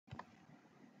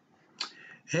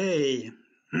Hey,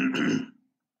 now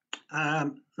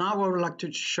I would like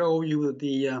to show you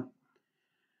the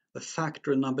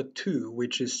factor number two,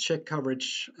 which is check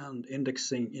coverage and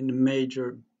indexing in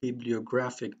major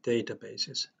bibliographic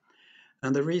databases.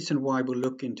 And the reason why we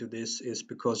look into this is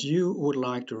because you would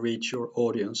like to reach your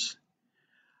audience.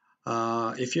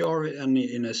 If you are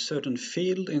in a certain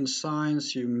field in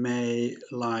science, you may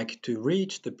like to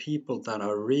reach the people that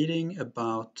are reading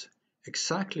about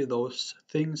exactly those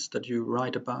things that you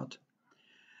write about.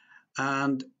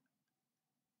 And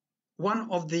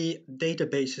one of the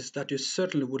databases that you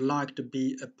certainly would like to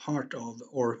be a part of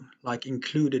or like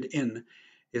included in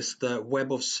is the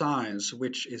Web of Science,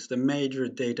 which is the major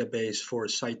database for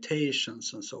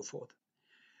citations and so forth.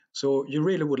 So you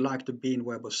really would like to be in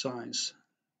Web of Science.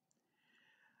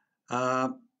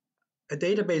 A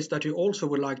database that you also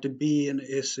would like to be in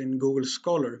is in Google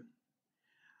Scholar.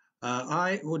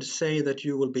 I would say that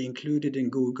you will be included in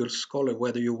Google Scholar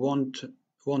whether you want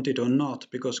it or not,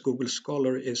 because Google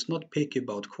Scholar is not picky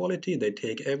about quality. They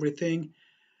take everything,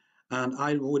 and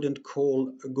I wouldn't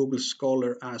call Google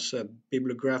Scholar as a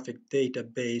bibliographic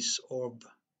database of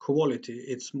quality.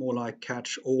 It's more like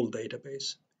catch-all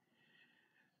database.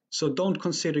 So don't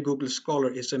consider Google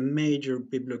Scholar is a major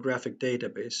bibliographic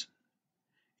database.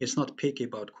 It's not picky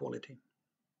about quality.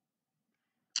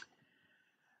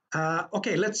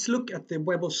 Okay, let's look at the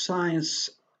Web of Science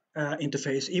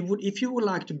interface. If you would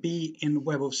like to be in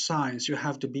Web of Science, you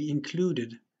have to be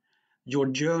included. Your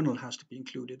journal has to be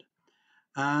included.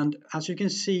 And as you can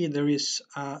see, there is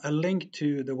a link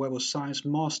to the Web of Science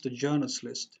master journals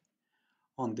list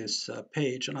on this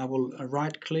page. And I will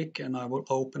right-click and I will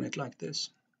open it like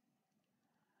this.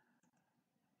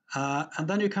 And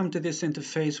then you come to this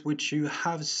interface, which you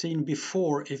have seen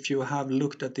before if you have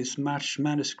looked at this match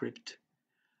manuscript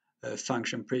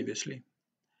function previously.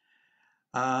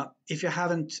 If you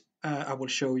haven't, I will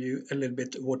show you a little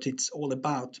bit what it's all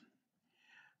about.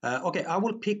 Okay, I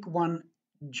will pick one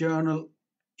journal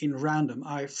in random.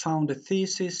 I found a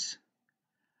thesis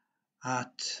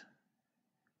at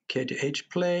KTH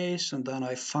Place, and then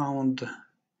I found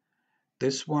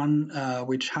this one,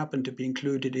 which happened to be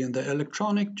included in the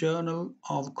Electronic Journal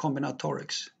of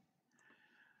Combinatorics.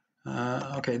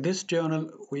 Okay, this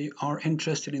journal, we are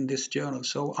interested in this journal,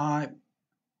 so I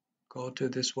go to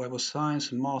this Web of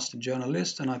Science and master journal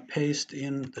list, and I paste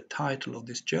in the title of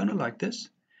this journal like this,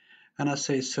 and I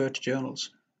say search journals.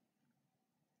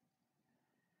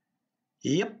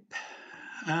 Yep,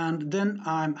 and then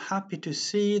I'm happy to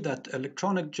see that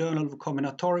Electronic Journal of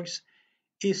Combinatorics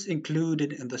is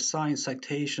included in the Science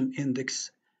Citation Index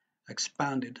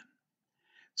Expanded.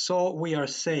 So we are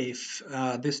safe.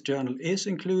 This journal is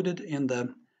included in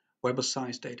the Web of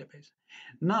Science database.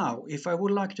 Now, if I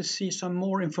would like to see some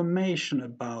more information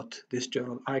about this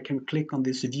journal, I can click on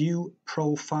this View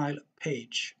Profile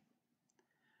page.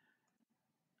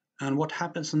 And what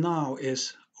happens now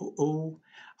is,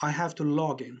 I have to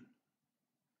log in.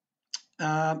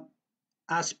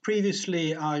 As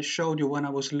previously I showed you when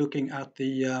I was looking at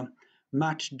the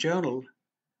match journal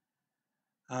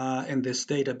in this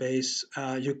database,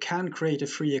 you can create a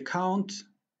free account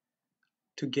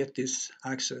to get this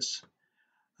access.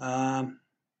 And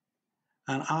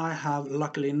I have,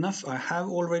 luckily enough, I have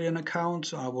already an account,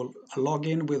 so I will log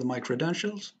in with my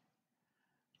credentials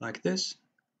like this.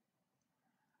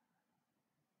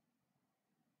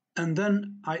 And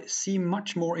then I see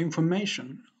much more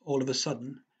information all of a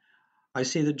sudden. I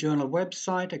see the journal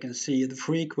website, I can see the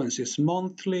frequencies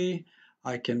monthly,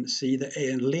 I can see the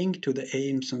link to the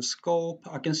aims and scope,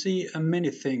 I can see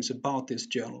many things about this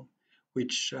journal,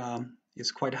 which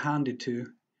is quite handy to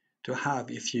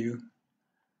have if you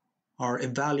are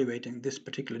evaluating this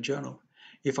particular journal.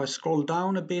 If I scroll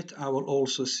down a bit, I will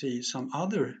also see some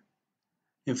other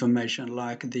information,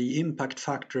 like the impact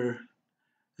factor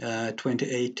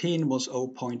 2018 was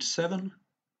 0.7,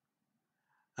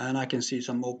 and I can see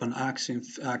some open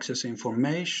access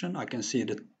information. I can see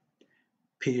the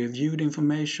peer-reviewed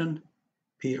information,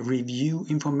 peer review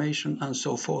information, and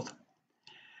so forth.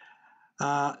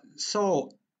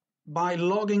 So by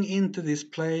logging into this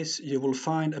place, you will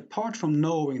find, apart from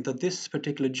knowing that this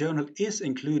particular journal is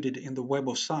included in the Web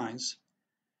of Science,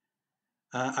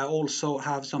 I also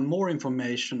have some more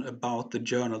information about the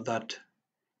journal that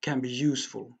can be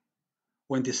useful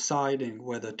when deciding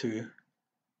whether to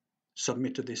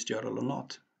submit to this journal or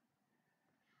not.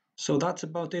 So that's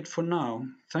about it for now.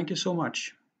 Thank you so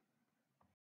much.